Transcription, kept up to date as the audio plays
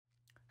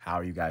How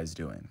are you guys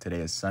doing? Today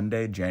is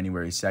Sunday,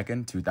 January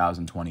 2nd,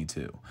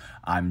 2022.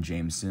 I'm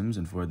James Sims,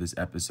 and for this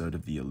episode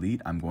of The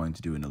Elite, I'm going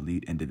to do an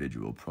elite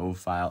individual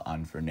profile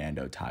on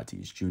Fernando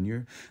Tatis Jr.,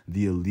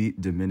 the elite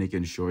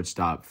Dominican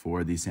shortstop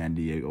for the San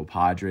Diego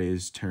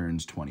Padres,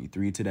 turns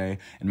 23 today.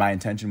 And my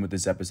intention with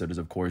this episode is,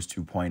 of course,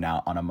 to point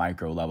out on a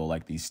micro level,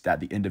 like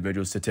the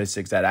individual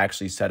statistics that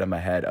actually set him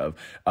ahead of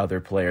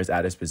other players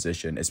at his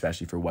position,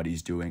 especially for what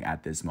he's doing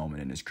at this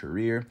moment in his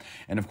career.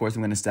 And of course,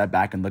 I'm going to step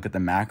back and look at the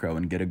macro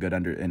and get a good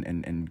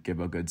and give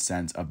a good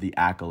sense of the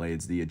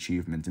accolades, the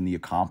achievements, and the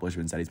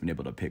accomplishments that he's been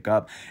able to pick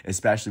up,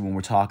 especially when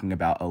we're talking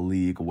about a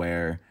league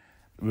where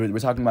we're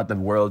talking about the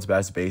world's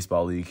best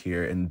baseball league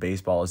here, and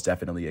baseball is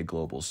definitely a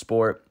global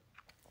sport,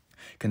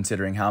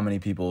 considering how many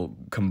people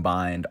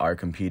combined are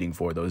competing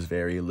for those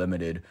very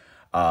limited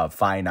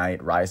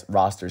finite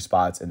roster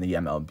spots in the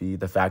MLB.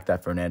 The fact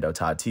that Fernando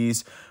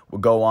Tatis would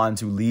go on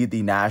to lead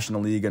the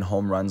National League in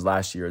home runs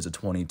last year as a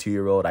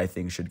 22-year-old, I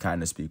think should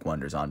kind of speak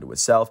wonders onto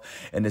itself.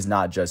 And it's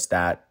not just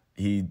that.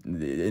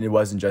 It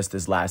wasn't just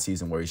this last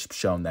season where he's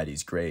shown that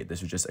he's great.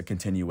 This was just a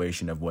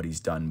continuation of what he's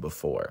done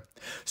before.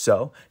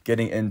 So,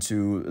 getting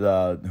into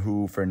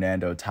who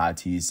Fernando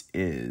Tatis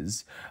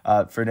is.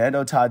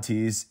 Fernando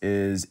Tatis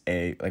is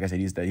like I said,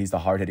 he's the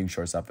hard-hitting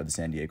shortstop for the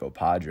San Diego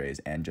Padres.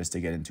 And just to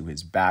get into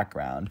his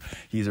background,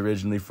 he's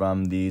originally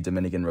from the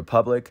Dominican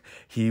Republic.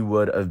 He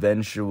would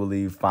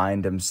eventually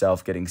find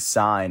himself getting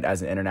signed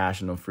as an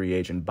international free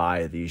agent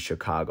by the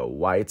Chicago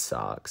White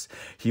Sox.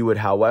 He would,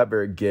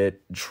 however,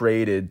 get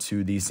traded to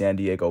the San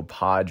Diego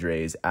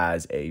Padres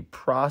as a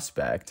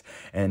prospect,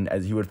 and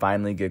as he would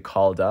finally get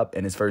called up,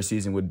 and his first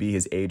season would be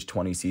his age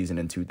 20 season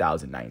in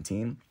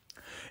 2019.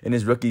 In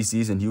his rookie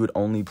season, he would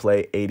only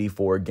play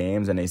 84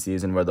 games in a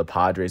season where the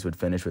Padres would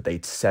finish with a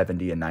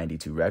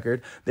 70-92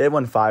 record. They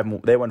won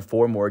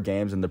 4 more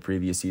games in the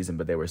previous season,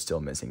 but they were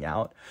still missing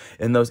out.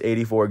 In those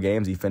 84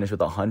 games, he finished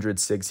with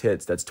 106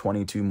 hits. That's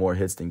 22 more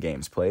hits than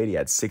games played. He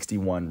had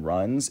 61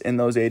 runs in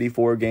those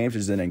 84 games,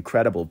 which is an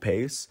incredible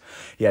pace.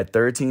 He had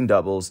 13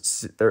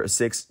 doubles,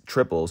 6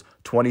 triples,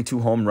 22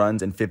 home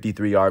runs, and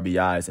 53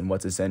 RBIs in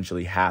what's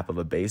essentially half of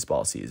a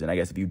baseball season. I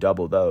guess if you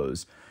double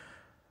those,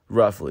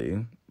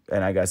 roughly,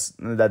 and I guess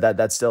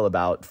that's still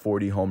about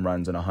 40 home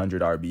runs and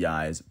 100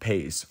 RBIs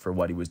pace for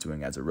what he was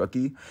doing as a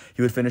rookie.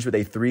 He would finish with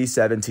a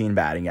 .317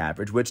 batting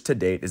average, which to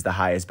date is the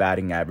highest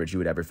batting average he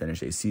would ever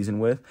finish a season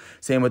with.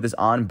 Same with his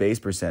on-base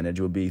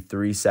percentage would be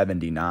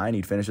 .379.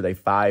 He'd finish with a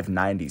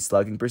 .590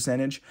 slugging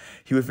percentage.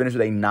 He would finish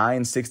with a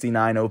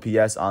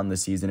 .969 OPS on the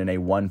season and a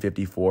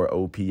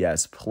 .154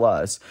 OPS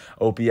plus.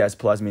 OPS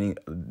plus meaning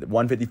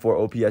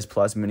 .154 OPS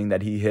plus meaning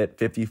that he hit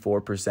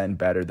 54%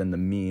 better than the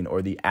mean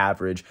or the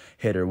average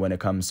hitter when it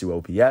comes to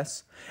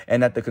OPS.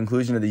 And at the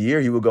conclusion of the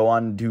year, he would go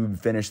on to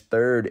finish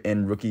third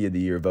in Rookie of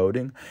the Year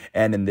voting.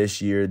 And in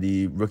this year,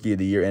 the Rookie of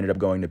the Year ended up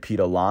going to Pete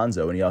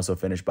Alonso, and he also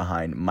finished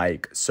behind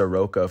Mike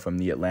Soroka from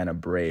the Atlanta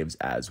Braves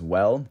as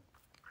well.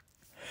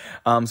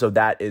 So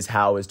that is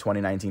how his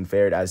 2019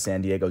 fared, as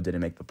San Diego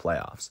didn't make the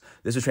playoffs.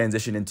 This would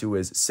transition into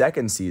his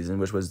second season,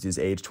 which was his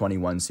age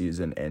 21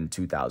 season in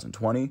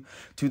 2020.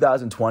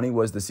 2020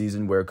 was the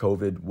season where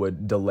COVID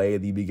would delay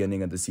the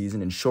beginning of the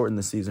season and shorten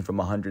the season from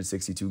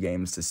 162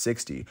 games to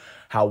 60.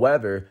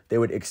 However, they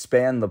would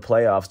expand the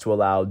playoffs to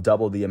allow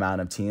double the amount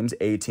of teams,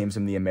 8 teams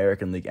from the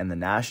American League and the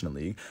National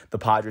League. The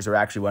Padres are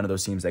actually one of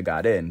those teams that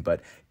got in,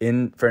 but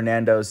in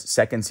Fernando's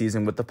second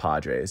season with the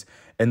Padres,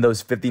 in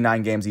those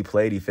 59 games he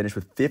played, he finished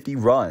with 50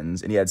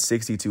 runs and he had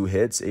 62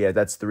 hits.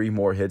 That's 3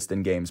 more hits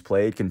than games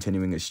played,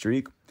 continuing his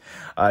streak.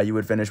 You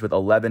would finish with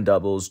 11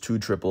 doubles, 2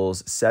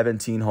 triples,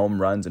 17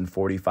 home runs, and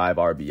 45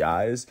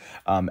 RBIs.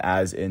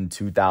 As in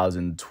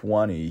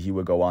 2020, he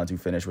would go on to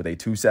finish with a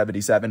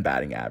 .277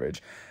 batting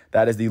average.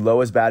 That is the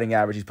lowest batting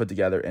average he's put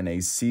together in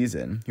a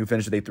season. He would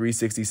finish with a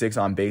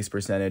 .366 on base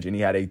percentage, and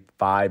he had a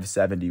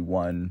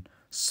 .571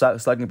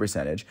 slugging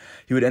percentage.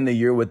 He would end the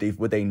year with a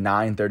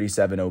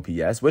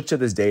 .937 OPS, which to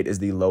this date is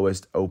the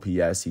lowest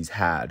OPS he's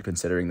had,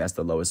 considering that's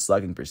the lowest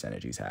slugging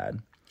percentage he's had.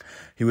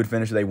 He would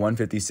finish with a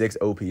 .156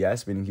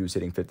 OPS, meaning he was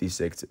hitting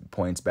 56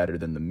 points better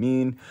than the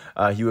mean.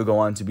 He would go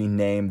on to be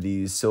named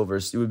a Silver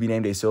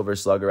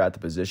Slugger at the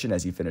position,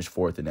 as he finished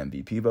 4th in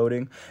MVP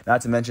voting.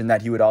 Not to mention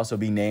that he would also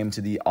be named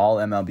to the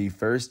All-MLB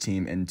First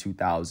Team in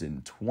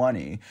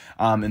 2020.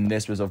 And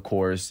this was, of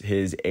course,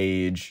 his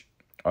age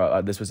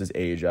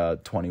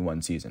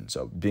 21 season.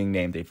 So being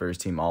named a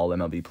first-team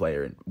All-MLB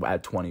player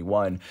at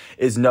 21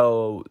 is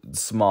no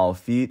small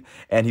feat.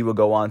 And he would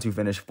go on to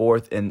finish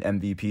 4th in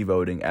MVP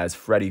voting, as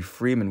Freddie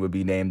Freeman would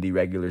be named the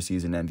regular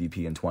season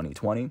MVP in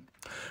 2020.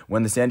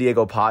 When the San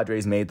Diego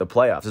Padres made the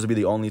playoffs, this would be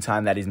the only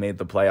time that he's made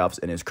the playoffs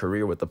in his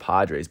career with the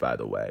Padres, by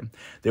the way.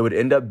 They would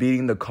end up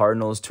beating the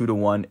Cardinals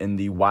 2-1 in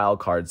the wild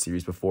card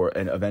series before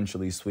and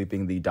eventually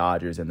sweeping the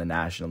Dodgers in the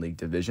National League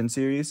Division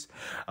Series.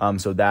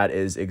 So that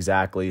is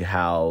exactly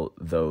how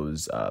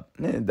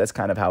that's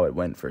kind of how it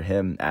went for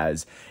him,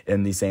 as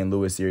in the St.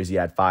 Louis series, he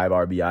had 5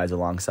 RBIs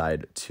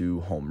alongside 2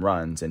 home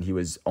runs, and he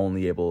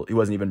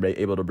wasn't even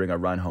able to bring a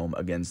run home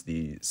against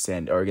the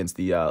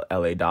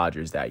LA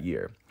Dodgers that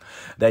year.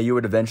 That year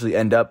would eventually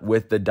end up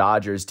with the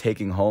Dodgers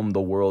taking home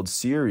the World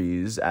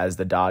Series as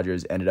the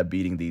Dodgers ended up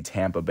beating the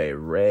Tampa Bay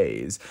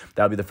Rays.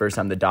 That would be the first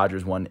time the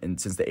Dodgers won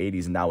since the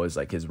 80s, and that was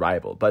like his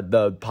rival. But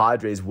the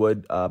Padres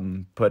would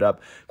put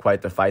up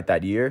quite the fight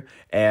that year,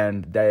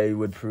 and they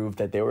would prove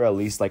that they were at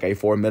least like a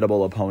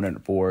formidable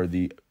opponent for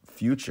the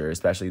future,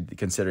 especially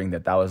considering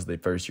that was the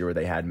first year where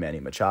they had Manny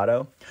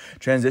Machado.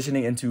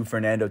 Transitioning into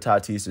Fernando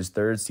Tatis's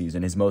third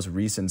season, his most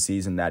recent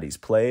season that he's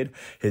played,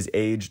 his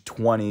age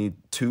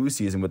 22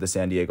 season with the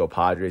San Diego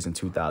Padres in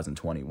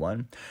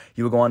 2021.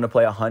 He would go on to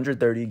play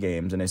 130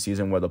 games in a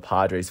season where the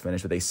Padres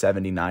finished with a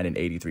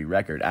 79-83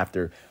 record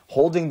after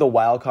holding the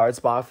wild card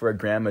spot for a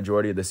grand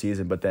majority of the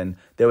season, but then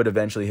they would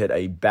eventually hit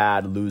a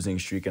bad losing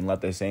streak and let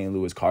the St.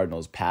 Louis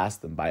Cardinals pass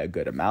them by a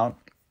good amount.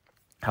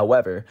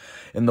 However,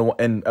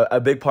 a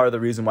big part of the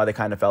reason why they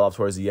kind of fell off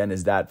towards the end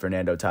is that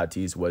Fernando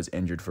Tatis was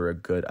injured for a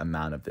good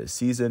amount of this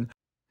season.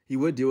 He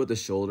would deal with a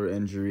shoulder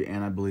injury,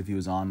 and I believe he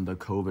was on the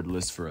COVID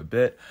list for a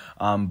bit.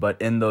 But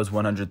in those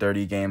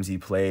 130 games he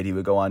played, he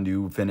would go on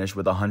to finish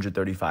with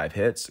 135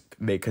 hits,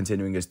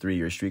 continuing his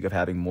 3-year streak of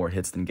having more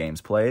hits than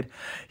games played.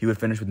 He would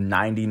finish with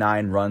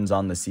 99 runs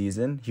on the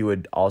season. He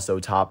would also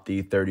top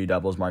the 30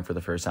 doubles mark for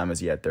the first time as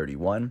he had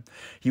 31.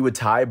 He would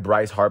tie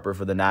Bryce Harper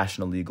for the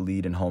National League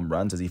lead in home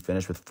runs as he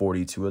finished with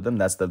 42 of them.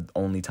 That's the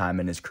only time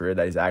in his career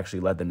that he's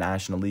actually led the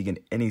National League in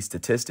any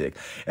statistic.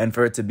 And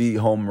for it to be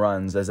home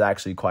runs, that's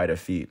actually quite a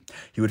feat.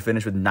 He would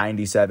finish with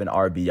 97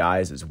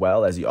 RBIs as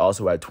well, as he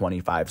also had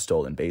 25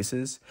 stolen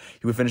bases.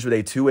 He would finish with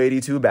a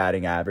 282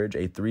 batting average,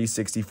 a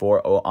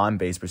 364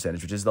 on-base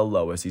percentage, which is the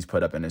lowest he's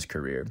put up in his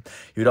career.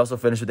 He would also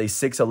finish with a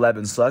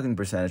 611 slugging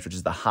percentage, which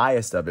is the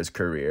highest of his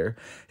career.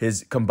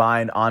 His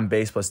combined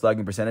on-base plus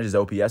slugging percentage, his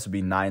OPS, would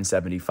be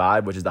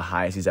 975, which is the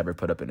highest he's ever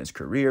put up in his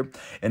career.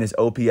 And his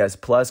OPS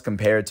plus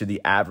compared to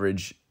the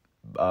average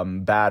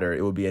batter,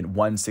 it would be at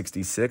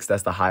 166.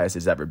 That's the highest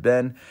it's ever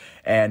been.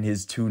 And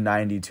his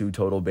 292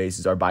 total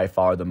bases are by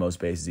far the most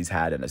bases he's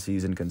had in a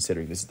season,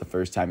 considering this is the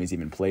first time he's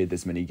even played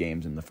this many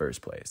games in the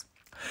first place.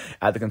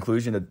 At the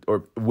conclusion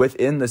or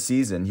within the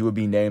season, he would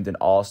be named an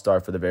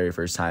All-Star for the very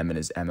first time in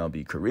his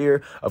MLB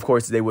career. Of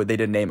course, they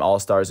didn't name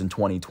All-Stars in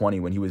 2020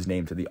 when he was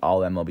named to the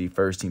All-MLB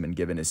first team and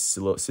given his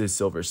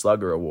Silver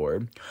Slugger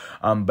Award.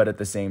 But at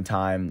the same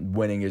time,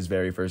 winning his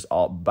very first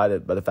by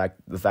the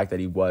fact that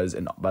he was,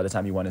 and by the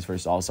time he won his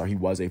first All-Star, he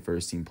was a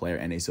first-team player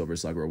and a Silver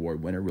Slugger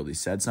Award winner, really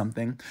said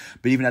something.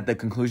 But even at the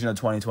conclusion of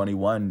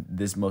 2021,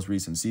 this most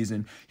recent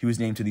season, he was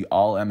named to the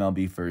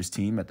All-MLB first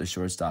team at the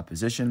shortstop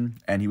position,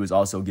 and he was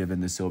also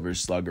given the Silver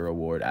Slugger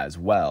Award as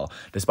well,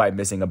 despite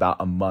missing about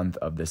a month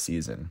of the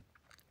season.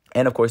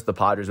 And of course, the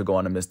Padres will go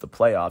on to miss the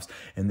playoffs,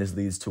 and this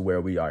leads to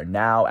where we are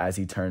now as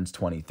he turns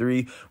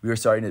 23.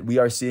 We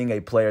are seeing a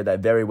player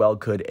that very well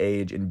could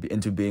age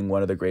into being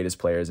one of the greatest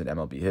players in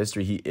MLB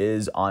history. He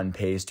is on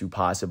pace to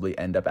possibly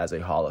end up as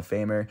a Hall of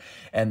Famer,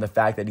 and the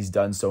fact that he's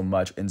done so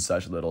much in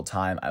such little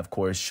time, of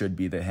course, should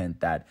be the hint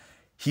that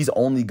he's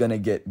only going to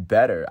get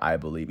better, I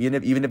believe.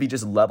 Even if he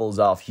just levels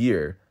off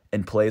here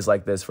and plays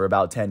like this for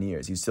about 10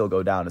 years, he'd still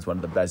go down as one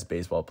of the best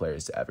baseball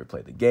players to ever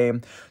play the game.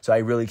 So I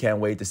really can't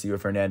wait to see what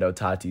Fernando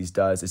Tatis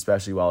does,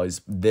 especially while he's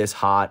this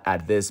hot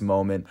at this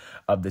moment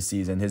of the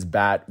season. His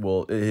bat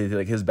will,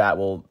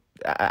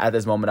 at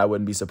this moment, I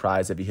wouldn't be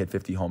surprised if he hit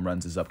 50 home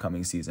runs this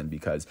upcoming season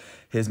because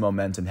his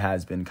momentum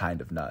has been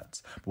kind of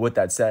nuts. But with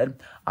that said,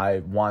 I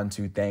want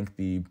to thank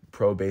the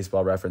Pro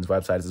Baseball Reference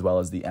websites as well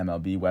as the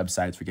MLB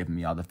websites for giving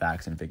me all the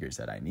facts and figures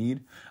that I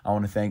need. I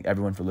want to thank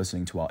everyone for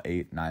listening to all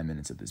 9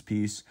 minutes of this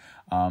piece.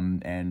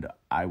 And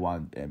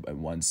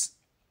once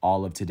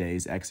all of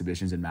today's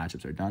exhibitions and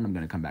matchups are done, I'm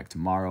going to come back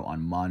tomorrow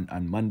on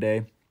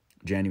Monday,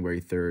 January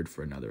 3rd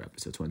for another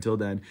episode. So until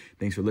then,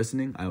 thanks for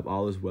listening. I hope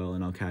all is well,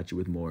 and I'll catch you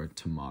with more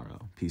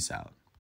tomorrow. Peace out.